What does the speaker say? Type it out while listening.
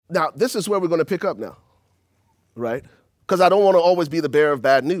Now, this is where we're going to pick up now, right? Because I don't want to always be the bearer of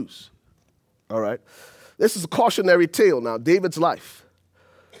bad news, all right? This is a cautionary tale now, David's life.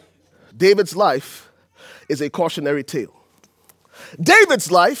 David's life is a cautionary tale. David's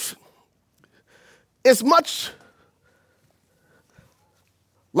life is much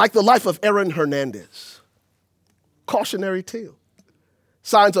like the life of Aaron Hernandez. Cautionary tale.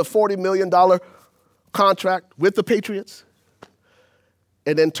 Signs a $40 million contract with the Patriots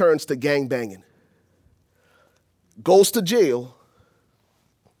and then turns to gang banging. Goes to jail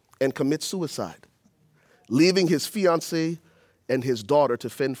and commits suicide, leaving his fiancée and his daughter to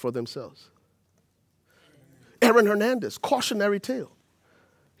fend for themselves. Aaron Hernandez, cautionary tale.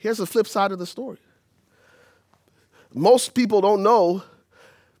 Here's the flip side of the story. Most people don't know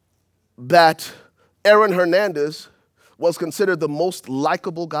that Aaron Hernandez was considered the most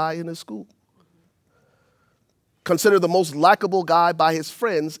likable guy in his school. Considered the most likable guy by his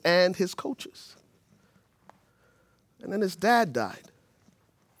friends and his coaches. And then his dad died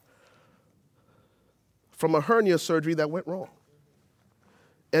from a hernia surgery that went wrong.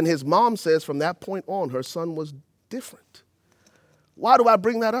 And his mom says from that point on, her son was different. Why do I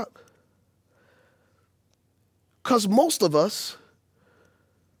bring that up? Because most of us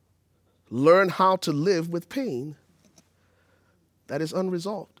learn how to live with pain that is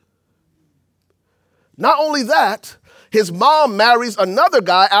unresolved. Not only that, his mom marries another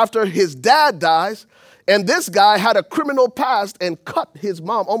guy after his dad dies, and this guy had a criminal past and cut his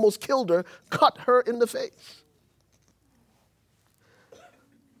mom, almost killed her, cut her in the face.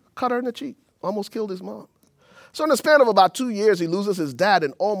 Cut her in the cheek, almost killed his mom. So in the span of about 2 years, he loses his dad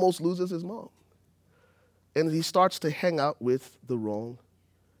and almost loses his mom. And he starts to hang out with the wrong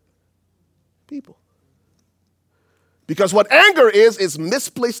people. Because what anger is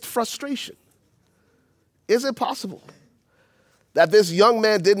misplaced frustration. Is it possible that this young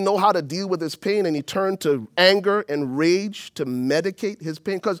man didn't know how to deal with his pain and he turned to anger and rage to medicate his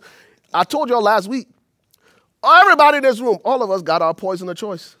pain? Because I told y'all last week, everybody in this room, all of us got our poison of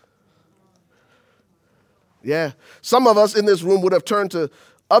choice. Yeah, some of us in this room would have turned to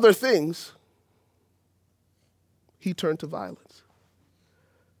other things. He turned to violence.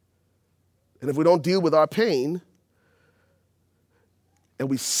 And if we don't deal with our pain and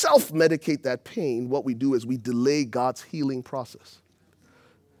we self-medicate that pain, what we do is we delay God's healing process.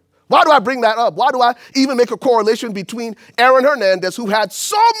 Why do I bring that up? Why do I even make a correlation between Aaron Hernandez, who had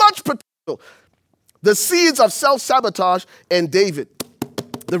so much potential, the seeds of self-sabotage, and David?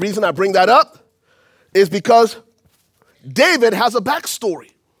 The reason I bring that up is because David has a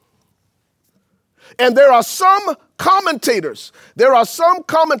backstory. And there are some commentators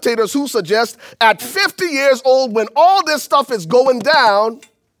who suggest at 50 years old, when all this stuff is going down,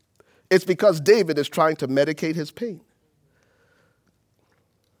 it's because David is trying to medicate his pain.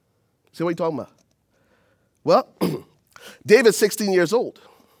 See what you're talking about? Well, David's 16 years old.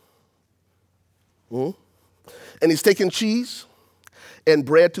 And he's taking cheese and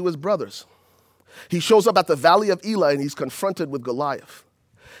bread to his brothers. He shows up at the Valley of Elah and he's confronted with Goliath.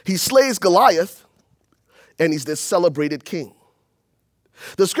 He slays Goliath and he's this celebrated king.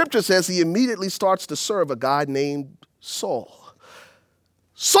 The scripture says he immediately starts to serve a guy named Saul.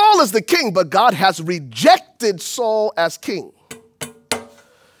 Saul is the king, but God has rejected Saul as king.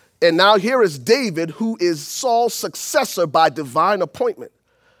 And now here is David, who is Saul's successor by divine appointment.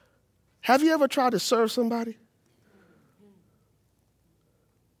 Have you ever tried to serve somebody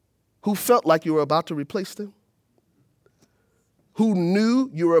who felt like you were about to replace them? Who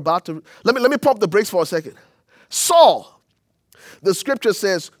knew you were about to... Let me pump the brakes for a second. Saul, the scripture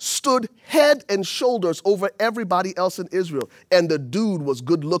says, stood head and shoulders over everybody else in Israel. And the dude was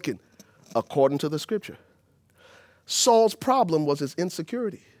good looking, according to the scripture. Saul's problem was his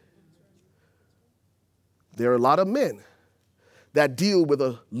insecurity. There are a lot of men that deal with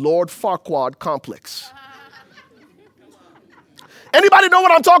a Lord Farquaad complex. Anybody know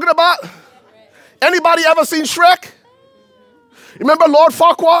what I'm talking about? Anybody ever seen Shrek? Remember Lord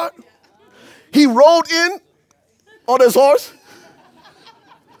Farquaad? He rode in on his horse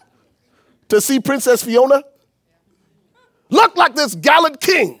to see Princess Fiona. Looked like this gallant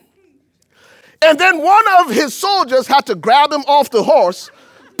king. And then one of his soldiers had to grab him off the horse,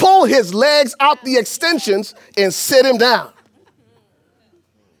 pull his legs out the extensions, and sit him down.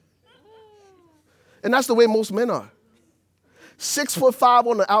 And that's the way most men are. 6'5"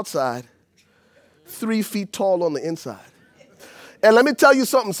 on the outside, 3 feet tall on the inside. And let me tell you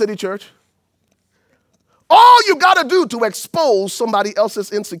something, City Church. All you got to do to expose somebody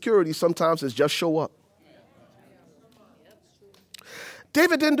else's insecurity sometimes is just show up.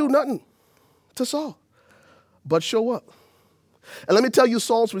 David didn't do nothing to Saul, but show up. And let me tell you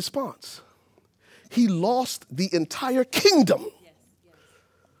Saul's response. He lost the entire kingdom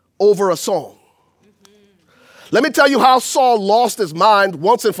over a song. Let me tell you how Saul lost his mind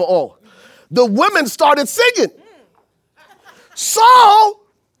once and for all. The women started singing. Saul,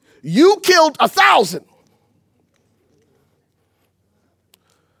 you killed 1,000.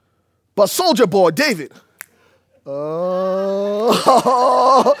 But soldier boy David, oh,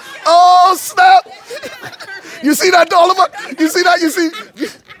 snap. You see that, Oliver? You see that? You see?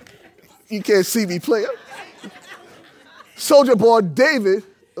 You can't see me, player. Soldier boy David,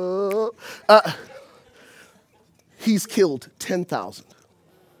 he's killed 10,000.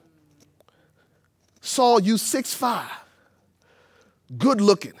 Saul, you 6'5", good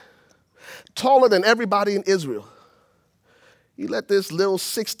looking, taller than everybody in Israel. You let this little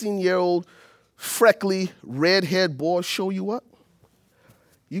 16-year-old freckly red-haired boy show you up?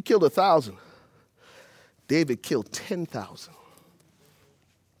 You killed 1,000. David killed 10,000.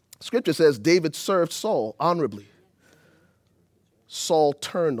 Scripture says David served Saul honorably. Saul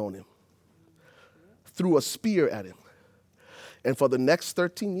turned on him, threw a spear at him, and for the next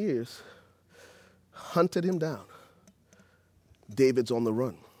 13 years, hunted him down. David's on the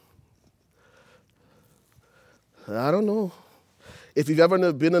run. I don't know if you've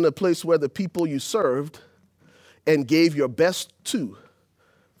ever been in a place where the people you served and gave your best to,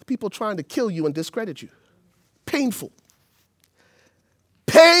 the people trying to kill you and discredit you. Painful.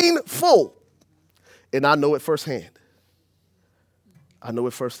 Painful. And I know it firsthand. I know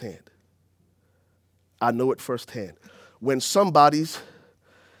it firsthand. I know it firsthand. When somebody's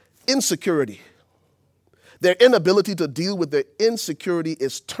insecurity, their inability to deal with their insecurity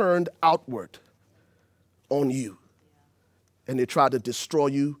is turned outward on you. And they try to destroy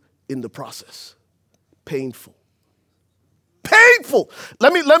you in the process. Painful. Painful.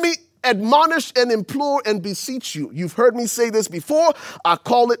 Let me admonish and implore and beseech you. You've heard me say this before. I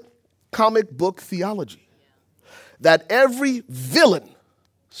call it comic book theology. That every villain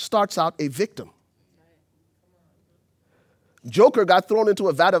starts out a victim. Joker got thrown into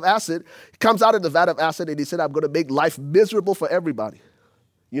a vat of acid, comes out of the vat of acid, and he said, I'm going to make life miserable for everybody.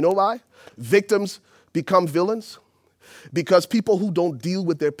 You know why? Victims become villains because people who don't deal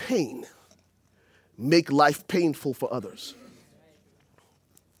with their pain make life painful for others.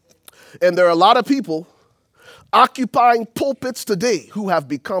 And there are a lot of people occupying pulpits today who have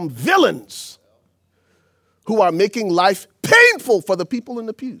become villains, who are making life painful for the people in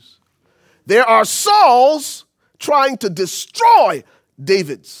the pews. There are Sauls trying to destroy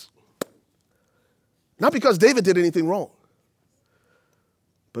David's. Not because David did anything wrong,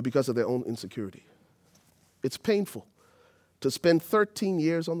 but because of their own insecurity. It's painful to spend 13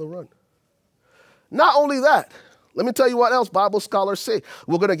 years on the run. Not only that, let me tell you what else Bible scholars say.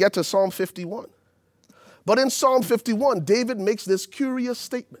 We're going to get to Psalm 51. But in Psalm 51, David makes this curious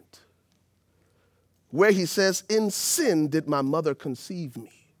statement where he says, in sin did my mother conceive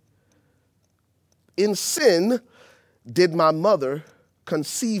me. In sin did my mother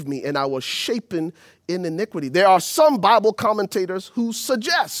conceive me, and I was shapen in iniquity. There are some Bible commentators who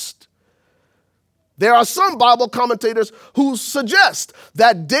suggest that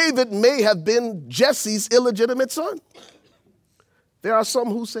David may have been Jesse's illegitimate son. There are some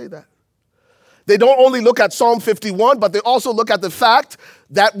who say that. They don't only look at Psalm 51, but they also look at the fact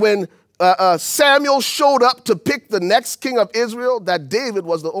that when Samuel showed up to pick the next king of Israel, that David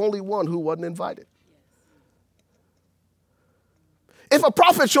was the only one who wasn't invited. If a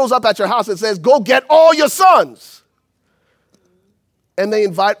prophet shows up at your house and says, go get all your sons, and they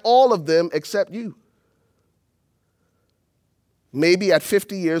invite all of them except you, maybe at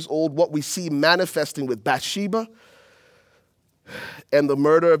 50 years old, what we see manifesting with Bathsheba and the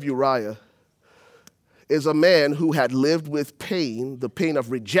murder of Uriah is a man who had lived with pain, the pain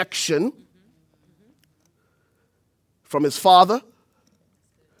of rejection from his father,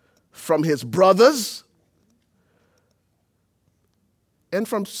 from his brothers, and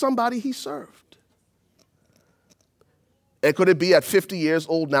from somebody he served. And could it be at 50 years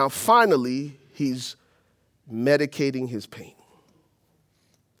old now, finally, he's medicating his pain?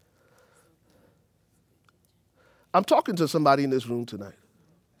 I'm talking to somebody in this room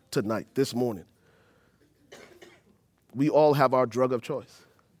tonight, this morning. We all have our drug of choice.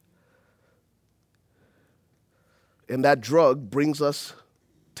 And that drug brings us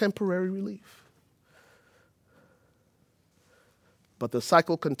temporary relief. But the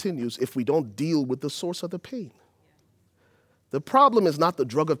cycle continues if we don't deal with the source of the pain. The problem is not the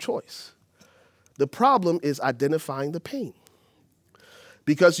drug of choice. The problem is identifying the pain.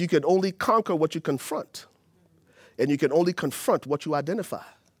 Because you can only conquer what you confront. And you can only confront what you identify.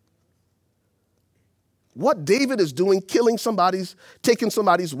 What David is doing, taking somebody's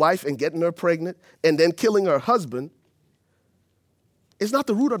wife and getting her pregnant and then killing her husband, is not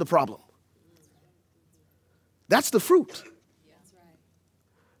the root of the problem. That's the fruit.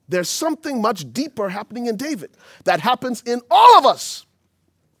 There's something much deeper happening in David that happens in all of us.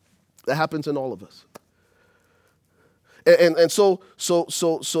 That happens in all of us. And so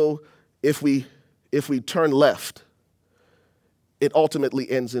if we turn left, it ultimately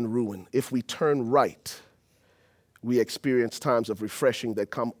ends in ruin. If we turn right, we experience times of refreshing that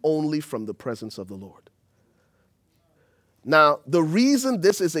come only from the presence of the Lord. Now, the reason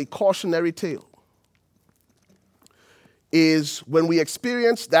this is a cautionary tale is when we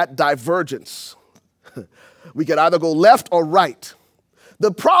experience that divergence, we can either go left or right.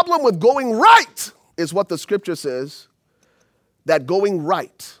 The problem with going right is what the scripture says, that going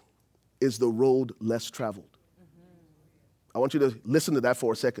right is the road less traveled. I want you to listen to that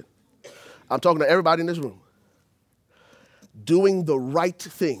for a second. I'm talking to everybody in this room. Doing the right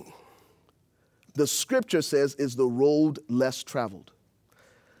thing, the scripture says, is the road less traveled.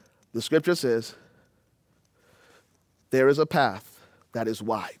 The scripture says, there is a path that is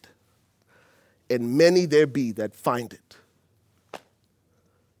wide, and many there be that find it.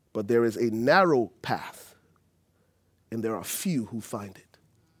 But there is a narrow path, and there are few who find it.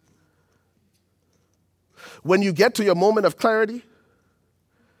 When you get to your moment of clarity,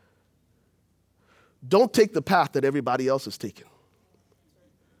 don't take the path that everybody else is taking.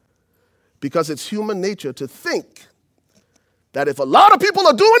 Because it's human nature to think that if a lot of people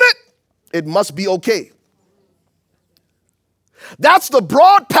are doing it, it must be okay. That's the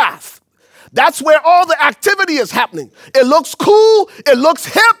broad path. That's where all the activity is happening. It looks cool, it looks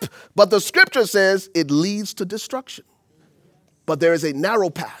hip, but the scripture says it leads to destruction. But there is a narrow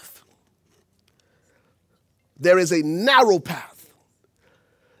path. There is a narrow path.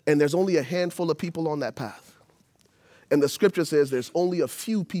 And there's only a handful of people on that path. And the scripture says there's only a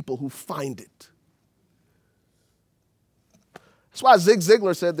few people who find it. That's why Zig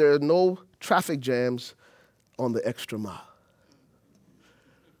Ziglar said there are no traffic jams on the extra mile.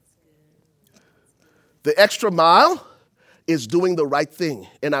 The extra mile is doing the right thing.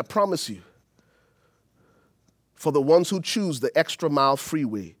 And I promise you, for the ones who choose the extra mile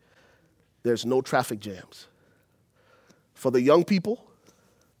freeway, there's no traffic jams. For the young people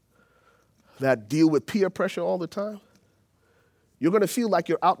that deal with peer pressure all the time, you're going to feel like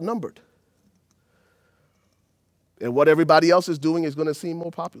you're outnumbered. And what everybody else is doing is going to seem more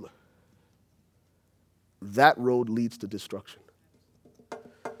popular. That road leads to destruction.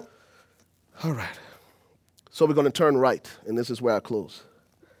 All right. So we're going to turn right, and this is where I close.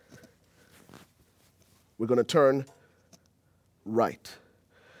 We're going to turn right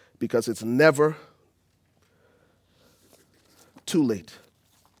because it's never too late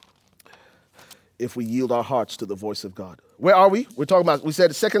if we yield our hearts to the voice of God. Where are we? We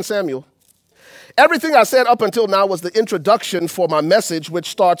said 2 Samuel. Everything I said up until now was the introduction for my message, which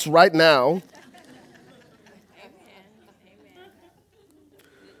starts right now.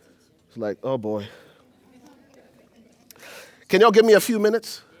 It's like, oh boy. Can y'all give me a few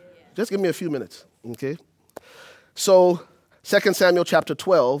minutes? Just give me a few minutes, okay? So, 2 Samuel chapter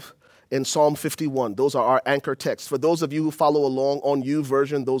 12 and Psalm 51. Those are our anchor texts. For those of you who follow along on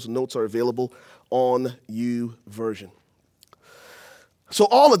YouVersion, those notes are available on YouVersion. So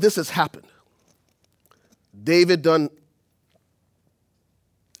all of this has happened. David got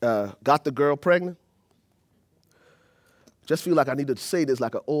the girl pregnant. Just feel like I need to say this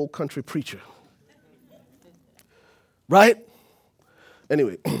like an old country preacher. Right?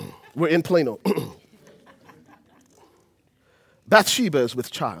 Anyway, we're in Plano. Bathsheba is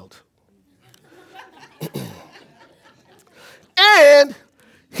with child. And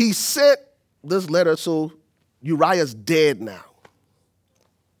he sent this letter, so Uriah's dead now.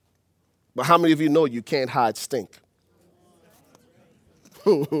 But how many of you know you can't hide stink?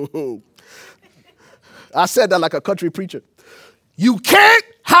 I said that like a country preacher. You can't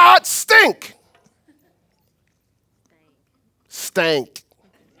hide stink. Stank.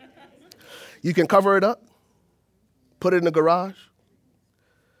 You can cover it up, put it in the garage.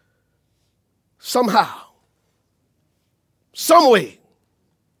 Somehow, some way.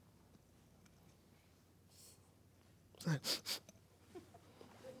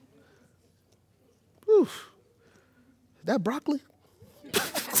 Oof. Is that broccoli?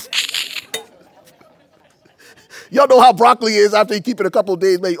 Y'all know how broccoli is after you keep it a couple of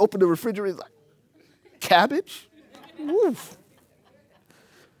days. Man, you open the refrigerator, it's like, cabbage? Oof.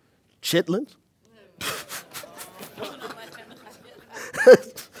 Chitlins?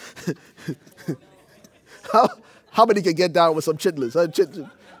 How many can get down with some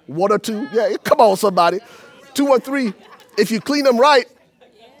chitlins? 1 or 2. Yeah, come on, somebody. 2 or 3. If you clean them right.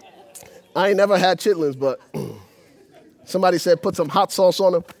 I ain't never had chitlins, but somebody said put some hot sauce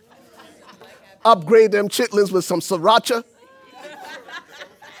on them. Upgrade them chitlins with some sriracha.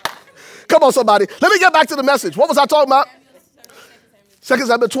 Come on, somebody. Let me get back to the message. What was I talking about? 2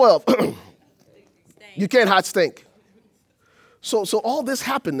 Samuel 12. You can't hide stink. So all this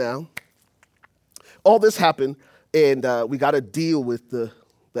happened now. All this happened, and we got to deal with the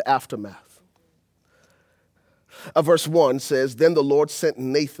aftermath. Verse 1 says, then the Lord sent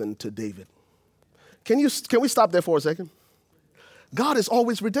Nathan to David. Can we stop there for a second? God is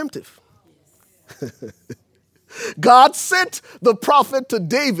always redemptive. God sent the prophet to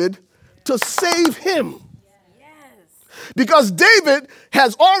David to save him. Because David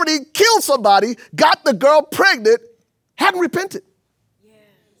has already killed somebody, got the girl pregnant, hadn't repented.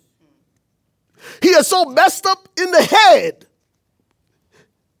 He is so messed up in the head,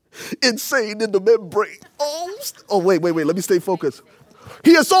 insane in the membrane. Oh, wait, let me stay focused.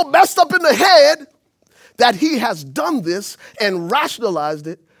 He is so messed up in the head that he has done this and rationalized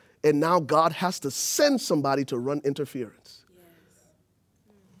it, and now God has to send somebody to run interference.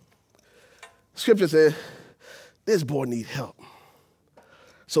 Scripture says, this boy needs help.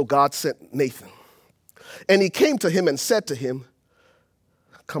 So God sent Nathan. And he came to him and said to him,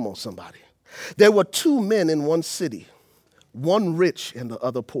 come on, somebody. There were 2 men in one city, one rich and the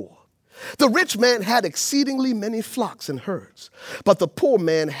other poor. The rich man had exceedingly many flocks and herds, but the poor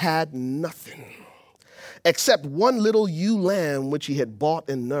man had nothing except one little ewe lamb which he had bought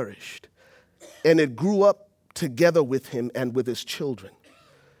and nourished. And it grew up together with him and with his children.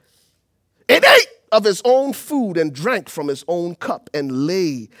 It ate of his own food and drank from his own cup and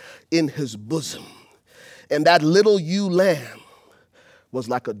lay in his bosom. And that little ewe lamb was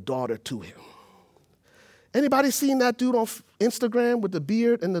like a daughter to him. Anybody seen that dude on Instagram with the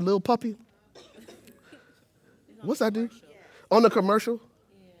beard and the little puppy? What's that dude? On the commercial?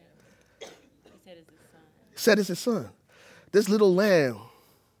 He said it's his son. This little lamb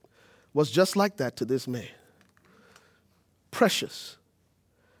was just like that to this man. Precious.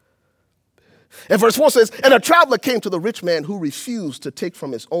 And verse 4 says, and a traveler came to the rich man who refused to take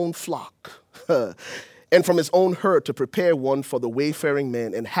from his own flock and from his own herd to prepare one for the wayfaring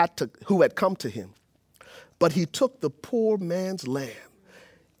man who had come to him. But he took the poor man's lamb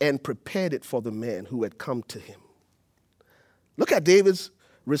and prepared it for the man who had come to him. Look at David's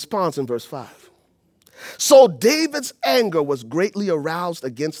response in verse 5. So David's anger was greatly aroused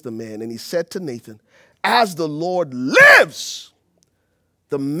against the man, and he said to Nathan, as the Lord lives,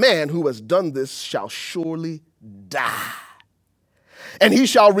 the man who has done this shall surely die. And he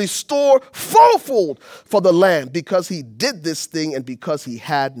shall restore fourfold for the lamb because he did this thing and because he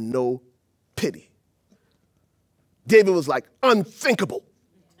had no pity. David was like, unthinkable.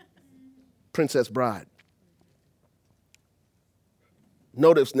 Princess Bride.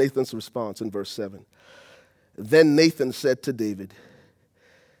 Notice Nathan's response in verse 7. Then Nathan said to David,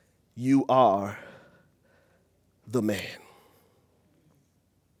 you are the man.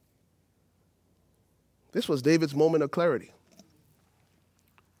 This was David's moment of clarity.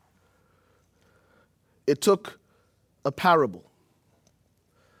 It took a parable.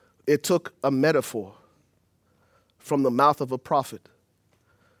 It took a metaphor from the mouth of a prophet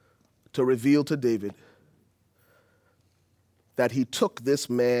to reveal to David that he took this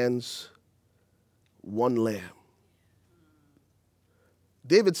man's one lamb.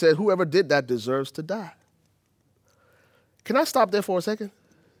 David said, whoever did that deserves to die. Can I stop there for a second?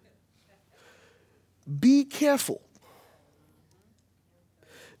 Be careful.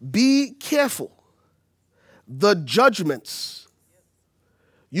 Be careful. The judgments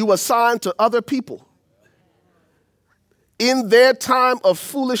you assign to other people in their time of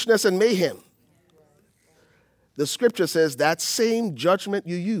foolishness and mayhem, the scripture says that same judgment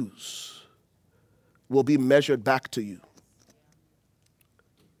you use will be measured back to you.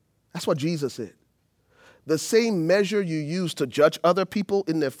 That's what Jesus said. The same measure you use to judge other people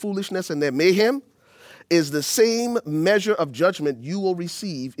in their foolishness and their mayhem is the same measure of judgment you will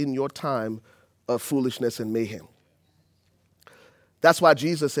receive in your time of foolishness and mayhem. That's why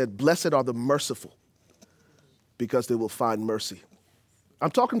Jesus said, blessed are the merciful, because they will find mercy.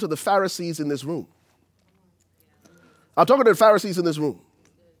 I'm talking to the Pharisees in this room. I'm talking to the Pharisees in this room.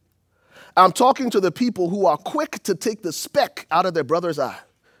 I'm talking to the people who are quick to take the speck out of their brother's eye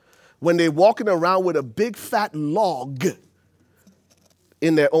when they're walking around with a big fat log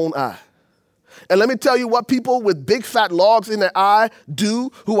in their own eye. And let me tell you what people with big fat logs in their eye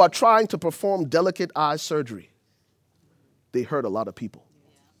do who are trying to perform delicate eye surgery. They hurt a lot of people.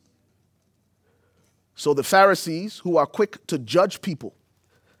 So the Pharisees who are quick to judge people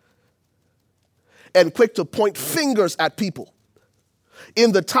and quick to point fingers at people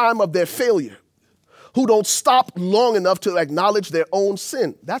in the time of their failure, who don't stop long enough to acknowledge their own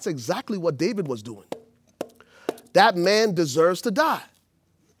sin. That's exactly what David was doing. That man deserves to die.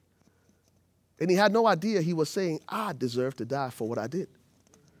 And he had no idea he was saying, I deserve to die for what I did.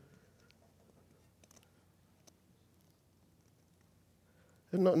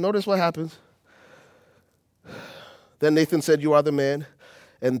 And notice what happens. Then Nathan said, you are the man.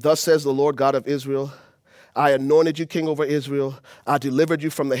 And thus says the Lord God of Israel, I anointed you king over Israel. I delivered you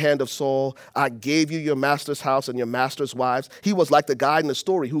from the hand of Saul. I gave you your master's house and your master's wives. He was like the guy in the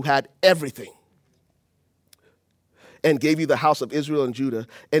story who had everything and gave you the house of Israel and Judah.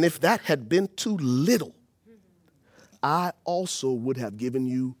 And if that had been too little, I also would have given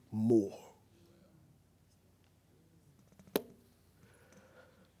you more.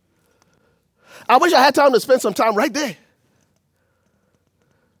 I wish I had time to spend some time right there.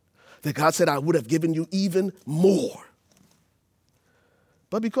 That God said, I would have given you even more.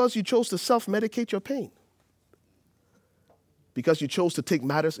 But because you chose to self-medicate your pain, because you chose to take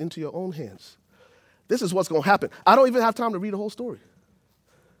matters into your own hands, this is what's going to happen. I don't even have time to read the whole story.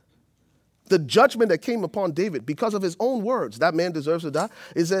 The judgment that came upon David because of his own words, that man deserves to die,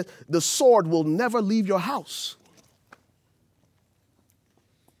 is that the sword will never leave your house.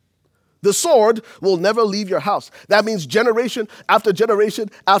 The sword will never leave your house. That means generation after generation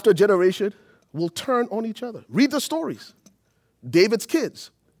after generation will turn on each other. Read the stories. David's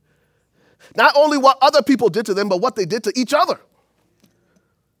kids. Not only what other people did to them, but what they did to each other.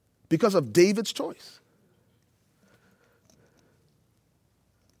 Because of David's choice.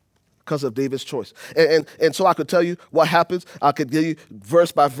 Because of David's choice. And so I could tell you what happens. I could give you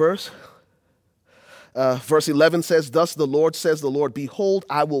verse by verse. Verse 11 says, thus the Lord says the Lord, behold,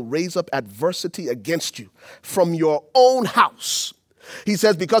 I will raise up adversity against you from your own house. He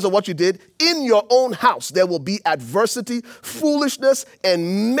says, because of what you did in your own house, there will be adversity, foolishness,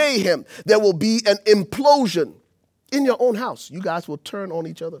 and mayhem. There will be an implosion in your own house. You guys will turn on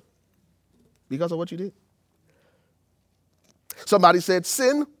each other because of what you did. Somebody said,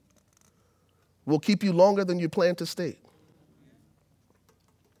 sin will keep you longer than you plan to stay.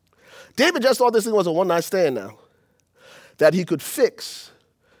 David just thought this thing was a one-night stand now that he could fix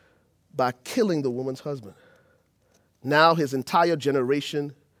by killing the woman's husband. Now his entire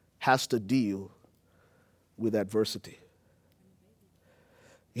generation has to deal with adversity.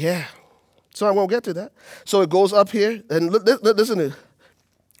 Yeah. So I won't get to that. So it goes up here, and listen,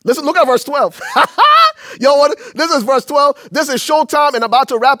 look at verse 12. This is verse 12. This is showtime and about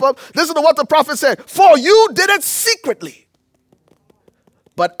to wrap up. Listen to what the prophet said. For you did it secretly.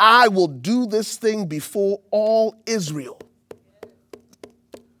 But I will do this thing before all Israel.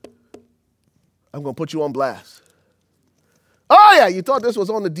 I'm going to put you on blast. Oh, yeah, you thought this was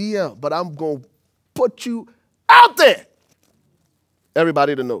on the DL, but I'm going to put you out there.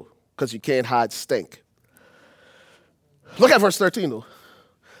 Everybody to know, because you can't hide stink. Look at verse 13, though.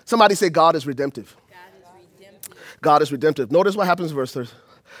 Somebody say God is redemptive. God is redemptive. God is redemptive. Notice what happens in verse 13.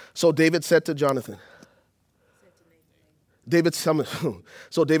 So David said to Jonathan.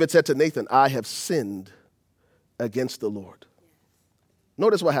 So David said to Nathan, I have sinned against the Lord.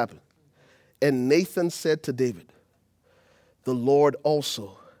 Notice what happened. And Nathan said to David, the Lord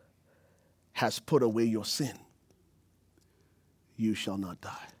also has put away your sin. You shall not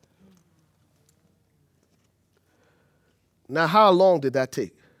die. Now, how long did that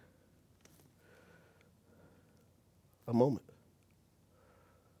take? A moment.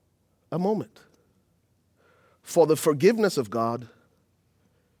 A moment. For the forgiveness of God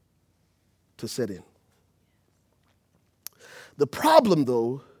to set in. The problem,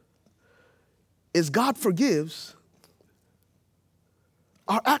 though, is God forgives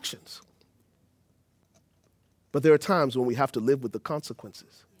our actions. But there are times when we have to live with the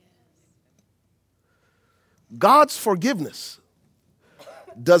consequences. God's forgiveness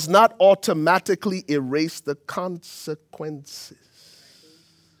does not automatically erase the consequences.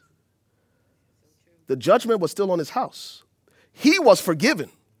 The judgment was still on his house. He was forgiven.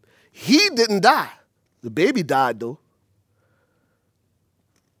 He didn't die. The baby died, though.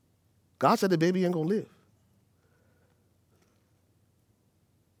 God said the baby ain't going to live.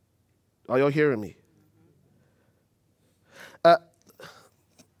 Are y'all hearing me?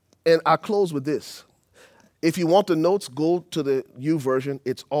 And I close with this. If you want the notes, go to the U version.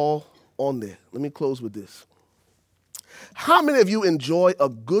 It's all on there. Let me close with this. How many of you enjoy a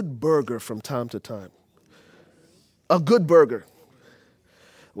good burger from time to time? A good burger.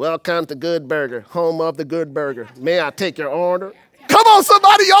 Welcome to Good Burger, home of the Good Burger. May I take your order? Come on,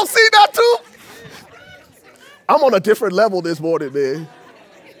 somebody. Y'all see that too? I'm on a different level this morning, man.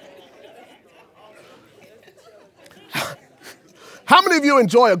 How many of you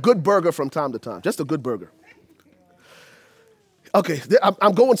enjoy a good burger from time to time? Just a good burger. Okay,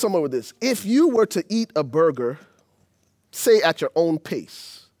 I'm going somewhere with this. If you were to eat a burger, say at your own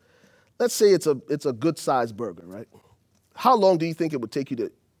pace, let's say it's a good-sized burger, right? How long do you think it would take you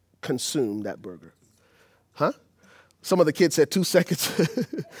to consume that burger? Huh? Some of the kids said 2 seconds.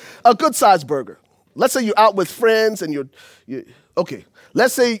 A good-sized burger. Let's say you're out with friends and okay.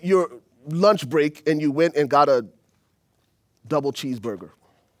 Let's say your lunch break and you went and got a double cheeseburger.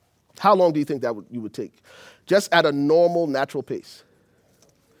 How long do you think you would take? Just at a normal, natural pace.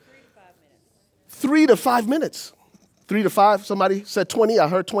 3 to 5 minutes. 3 to 5. Somebody said 20. I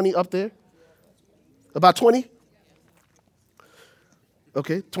heard 20 up there. About 20?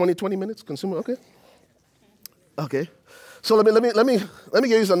 Okay, 20 minutes, consumer, okay. Okay. So let me give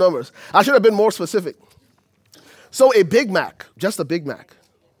you some numbers. I should have been more specific. So a Big Mac, just a Big Mac.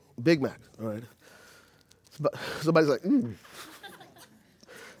 Big Mac, all right. Somebody's like,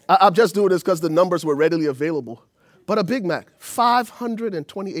 I'm just doing this because the numbers were readily available. But a Big Mac,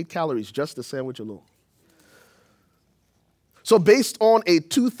 528 calories, just the sandwich alone. So based on a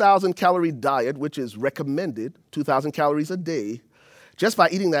 2,000 calorie diet, which is recommended, 2,000 calories a day, just by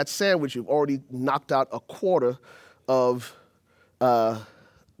eating that sandwich, you've already knocked out a quarter of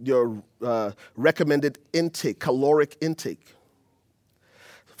your recommended intake, caloric intake.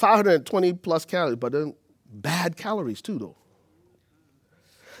 520 plus calories, but then bad calories too, though.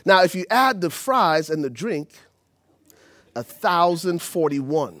 Now, if you add the fries and the drink,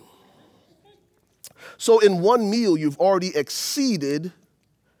 1,041. So in one meal, you've already exceeded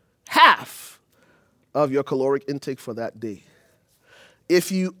half of your caloric intake for that day.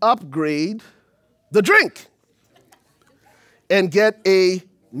 If you upgrade the drink and get a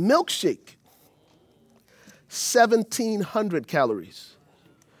milkshake, 1,700 calories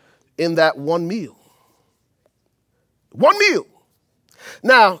in that one meal. One meal.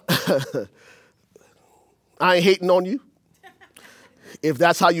 Now, I ain't hating on you. If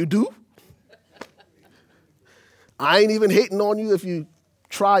that's how you do, I ain't even hating on you if you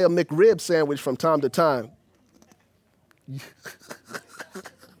try a McRib sandwich from time to time.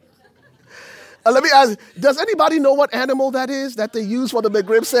 Let me ask, does anybody know what animal that is that they use for the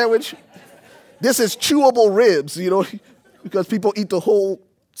McRib sandwich? This is chewable ribs, because people eat the whole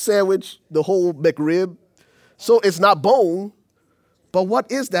sandwich, the whole McRib. So it's not bone, but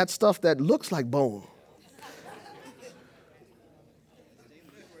what is that stuff that looks like bone?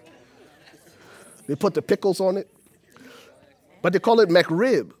 They put the pickles on it, but they call it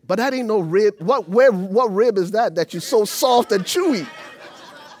McRib. But that ain't no rib. What rib is that you're so soft and chewy?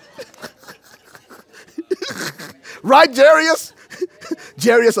 Right, Jarius?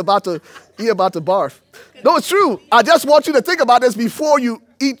 Jarius about to barf. No, it's true. I just want you to think about this before you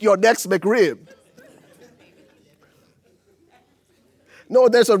eat your next McRib. No,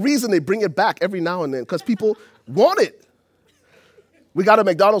 there's a reason they bring it back every now and then, because people want it. We got a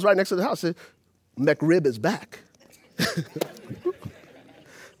McDonald's right next to the house. McRib is back.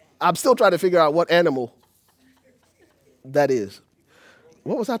 I'm still trying to figure out what animal that is.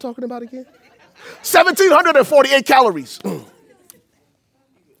 What was I talking about again? 1,748 calories.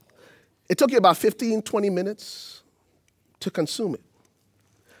 It took you about 15, 20 minutes to consume it.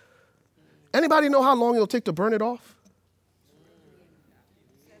 Anybody know how long it'll take to burn it off?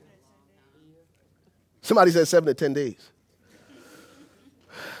 Somebody said 7 to 10 days.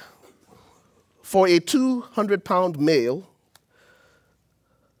 For a 200-pound male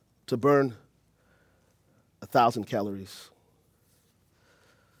to burn 1,000 calories,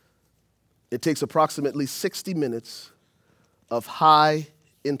 it takes approximately 60 minutes of high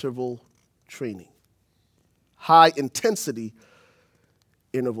interval training, high intensity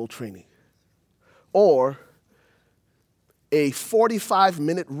interval training, or a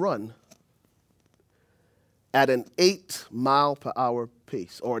 45-minute run at an 8-mile-per-hour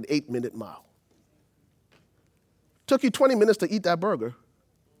pace, or an 8-minute mile. Took you 20 minutes to eat that burger.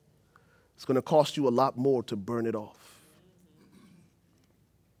 It's going to cost you a lot more to burn it off.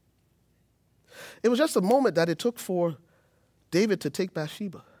 It was just a moment that it took for David to take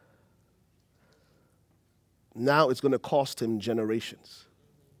Bathsheba. Now it's going to cost him generations.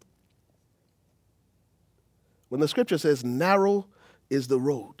 When the scripture says, narrow is the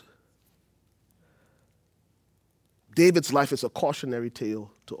road, David's life is a cautionary tale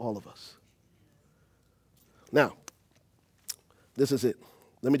to all of us. Now, this is it.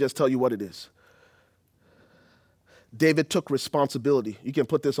 Let me just tell you what it is. David took responsibility. You can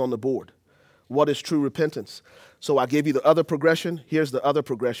put this on the board. What is true repentance? So I gave you the other progression. Here's the other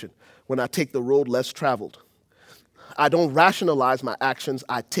progression. When I take the road less traveled, I don't rationalize my actions.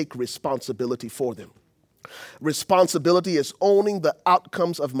 I take responsibility for them. Responsibility is owning the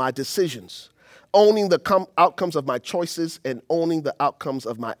outcomes of my decisions, owning the outcomes of my choices, and owning the outcomes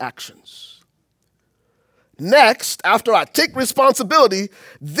of my actions. Next, after I take responsibility,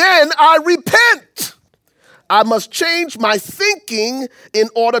 then I repent. I must change my thinking in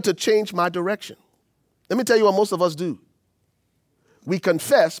order to change my direction. Let me tell you what most of us do. We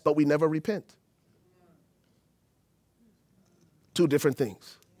confess, but we never repent. Two different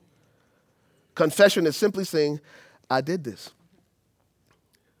things. Confession is simply saying, I did this.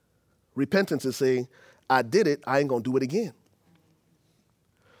 Repentance is saying, I did it, I ain't going to do it again.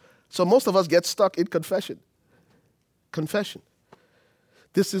 So most of us get stuck in confession. Confession.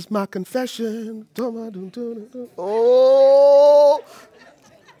 This is my confession. Oh,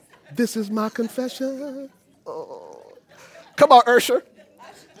 this is my confession. Oh. Come on, Ursher.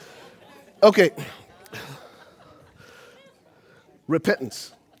 Okay.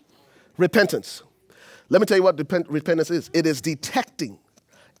 Repentance. Repentance. Let me tell you what repentance is. It is detecting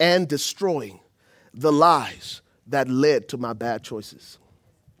and destroying the lies that led to my bad choices.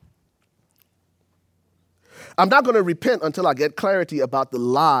 I'm not going to repent until I get clarity about the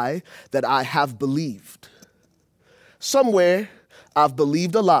lie that I have believed. Somewhere, I've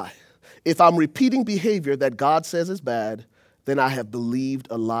believed a lie. If I'm repeating behavior that God says is bad, then I have believed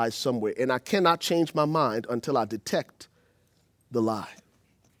a lie somewhere. And I cannot change my mind until I detect the lie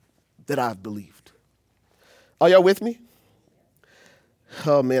that I've believed. Are y'all with me?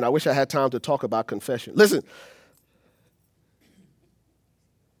 Oh, man, I wish I had time to talk about confession. Listen.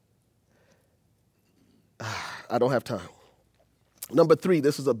 I don't have time. Number 3,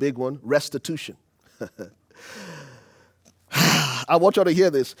 this is a big one, restitution. I want y'all to hear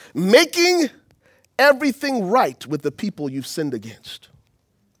this. Making everything right with the people you've sinned against.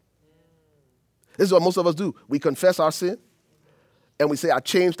 This is what most of us do. We confess our sin, and we say, I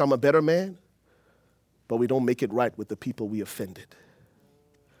changed, I'm a better man, but we don't make it right with the people we offended,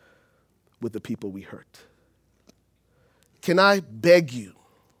 with the people we hurt. Can I beg you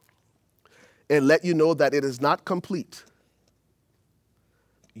and let you know that it is not complete?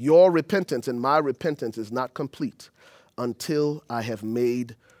 Your repentance and my repentance is not complete until I have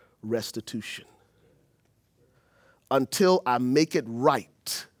made restitution. Until I make it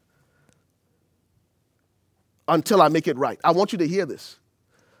right. Until I make it right. I want you to hear this.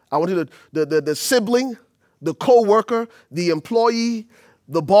 I want you to, the sibling, the co-worker, the employee,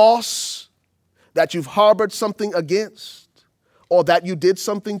 the boss that you've harbored something against or that you did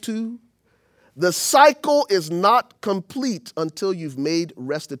something to. The cycle is not complete until you've made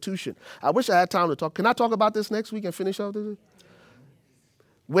restitution. I wish I had time to talk. Can I talk about this next week and finish up this?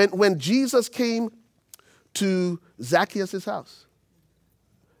 When Jesus came to Zacchaeus' house,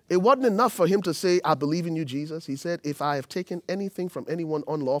 it wasn't enough for him to say, I believe in you, Jesus. He said, if I have taken anything from anyone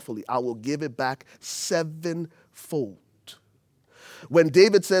unlawfully, I will give it back 7-fold. When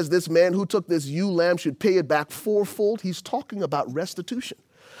David says this man who took this ewe lamb should pay it back 4-fold, he's talking about restitution.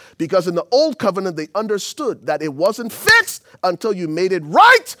 Because in the old covenant, they understood that it wasn't fixed until you made it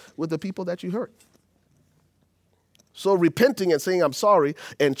right with the people that you hurt. So repenting and saying, I'm sorry,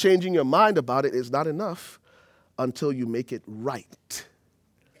 and changing your mind about it is not enough until you make it right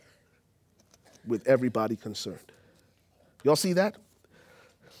with everybody concerned. Y'all see that?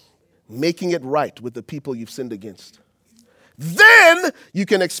 Making it right with the people you've sinned against. Then you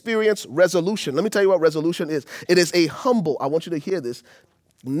can experience resolution. Let me tell you what resolution is. It is a humble, I want you to hear this.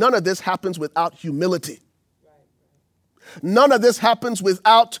 None of this happens without humility. None of this happens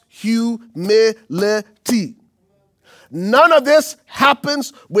without humility. None of this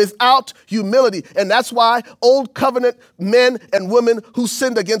happens without humility. And that's why old covenant men and women who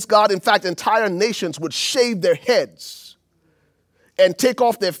sinned against God, in fact, entire nations would shave their heads and take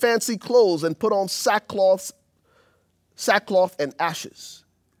off their fancy clothes and put on sackcloth and ashes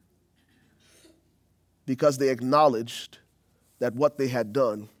because they acknowledged that what they had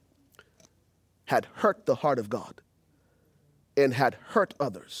done had hurt the heart of God and had hurt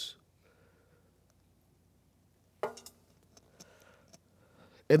others.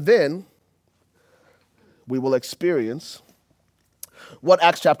 And then we will experience what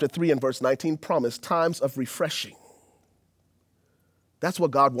Acts chapter 3 and verse 19 promised, times of refreshing. That's what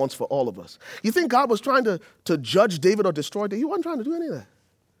God wants for all of us. You think God was trying to judge David or destroy David? He wasn't trying to do any of that.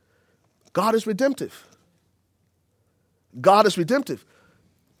 God is redemptive. God is redemptive.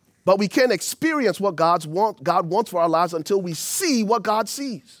 But we can't experience what God wants for our lives until we see what God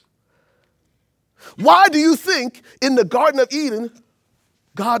sees. Why do you think in the Garden of Eden,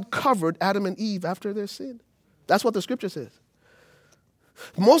 God covered Adam and Eve after their sin? That's what the scripture says.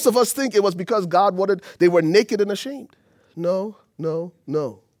 Most of us think it was because God wanted, they were naked and ashamed. No.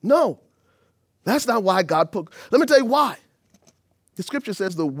 That's not why God put. Let me tell you why. The scripture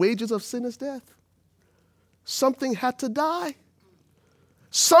says the wages of sin is death. Something had to die.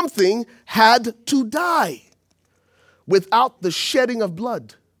 Something had to die. Without the shedding of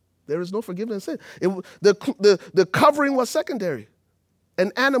blood, there is no forgiveness of sin. The covering was secondary.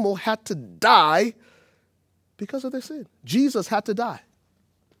 An animal had to die because of their sin. Jesus had to die.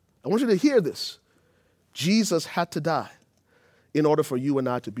 I want you to hear this. Jesus had to die in order for you and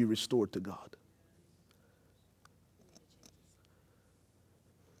I to be restored to God.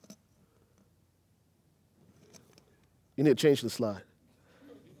 You need to change the slide.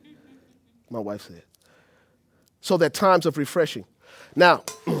 My wife said. So that times of refreshing. Now,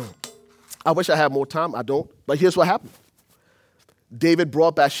 I wish I had more time. I don't. But here's what happened. David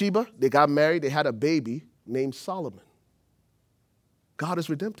brought Bathsheba. They got married. They had a baby named Solomon. God is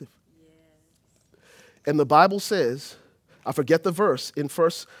redemptive. Yes. And the Bible says, I forget the verse, in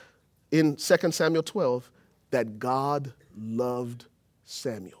 2 Samuel 12, that God loved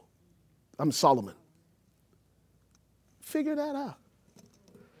Solomon. Figure that out.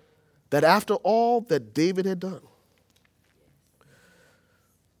 That after all that David had done,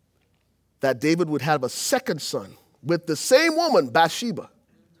 that David would have a second son with the same woman, Bathsheba.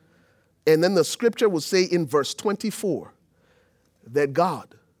 And then the scripture will say in verse 24 that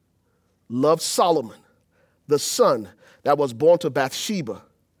God loved Solomon, the son that was born to Bathsheba,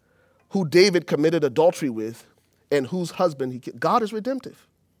 who David committed adultery with and whose husband he killed. God is redemptive.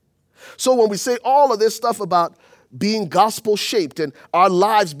 So when we say all of this stuff about being gospel shaped and our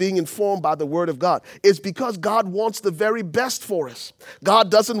lives being informed by the word of God, it's because God wants the very best for us. God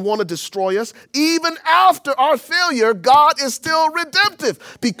doesn't want to destroy us. Even after our failure, God is still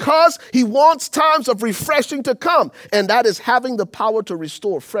redemptive because he wants times of refreshing to come. And that is having the power to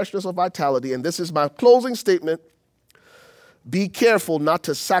restore freshness of vitality. And this is my closing statement. Be careful not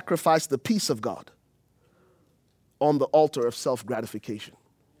to sacrifice the peace of God on the altar of self-gratification.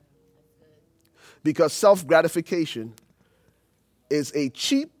 Because self-gratification is a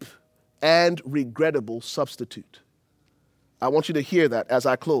cheap and regrettable substitute. I want you to hear that as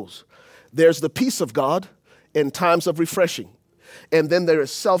I close. There's the peace of God in times of refreshing. And then there is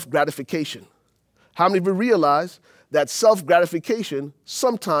self-gratification. How many of you realize that self-gratification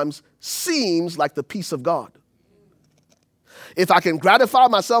sometimes seems like the peace of God? If I can gratify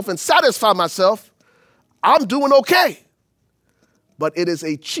myself and satisfy myself, I'm doing okay. But it is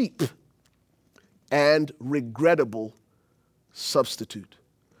a cheap and regrettable substitute.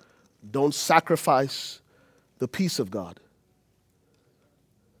 Don't sacrifice the peace of God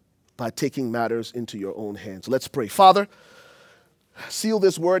by taking matters into your own hands. Let's pray. Father, seal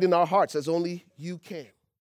this word in our hearts as only you can.